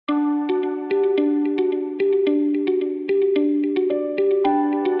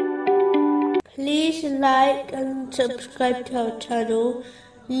like and subscribe to our channel.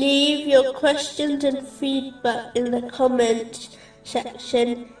 Leave your questions and feedback in the comments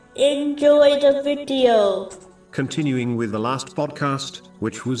section. Enjoy the video. Continuing with the last podcast,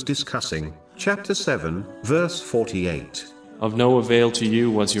 which was discussing chapter 7, verse 48. Of no avail to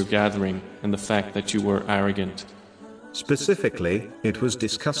you was your gathering, and the fact that you were arrogant. Specifically, it was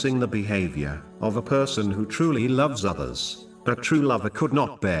discussing the behavior of a person who truly loves others. A true lover could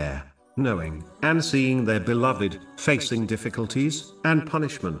not bear knowing and seeing their beloved facing difficulties and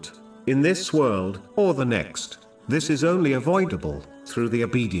punishment in this world or the next. This is only avoidable through the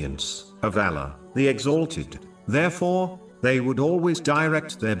obedience of Allah, the Exalted. Therefore, they would always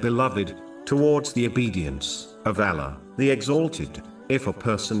direct their beloved towards the obedience of Allah, the Exalted. If a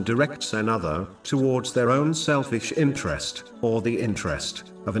person directs another towards their own selfish interest or the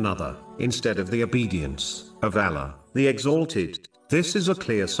interest of another instead of the obedience of Allah, the Exalted, this is a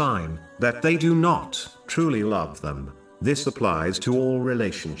clear sign that they do not truly love them. This applies to all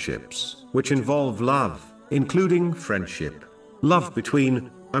relationships which involve love, including friendship, love between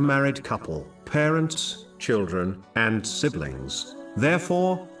a married couple, parents, children, and siblings.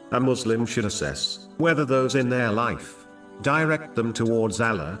 Therefore, a Muslim should assess whether those in their life direct them towards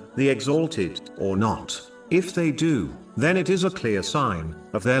Allah, the Exalted, or not. If they do, then it is a clear sign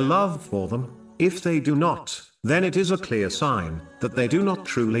of their love for them. If they do not, then it is a clear sign that they do not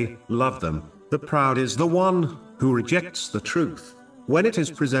truly love them. The proud is the one who rejects the truth when it is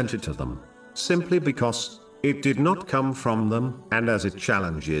presented to them, simply because it did not come from them, and as it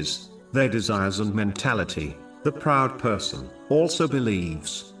challenges their desires and mentality. The proud person also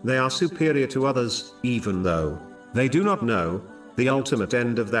believes they are superior to others, even though they do not know the ultimate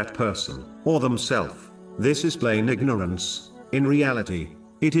end of that person or themselves. This is plain ignorance. In reality,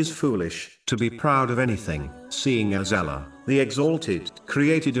 it is foolish to be proud of anything, seeing as Allah, the Exalted,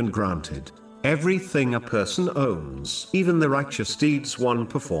 created and granted everything a person owns. Even the righteous deeds one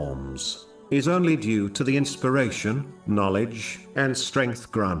performs is only due to the inspiration, knowledge, and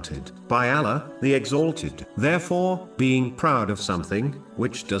strength granted by Allah, the Exalted. Therefore, being proud of something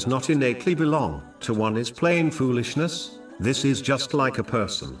which does not innately belong to one is plain foolishness. This is just like a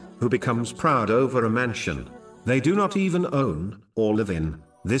person who becomes proud over a mansion they do not even own or live in.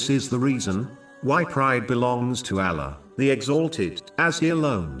 This is the reason why pride belongs to Allah, the Exalted, as He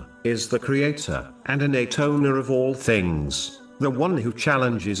alone is the Creator and innate owner of all things. The one who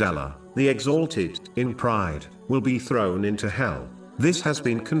challenges Allah, the Exalted, in pride, will be thrown into hell. This has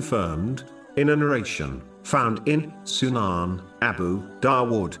been confirmed in a narration found in Sunan Abu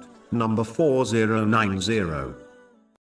Dawood, number 4090.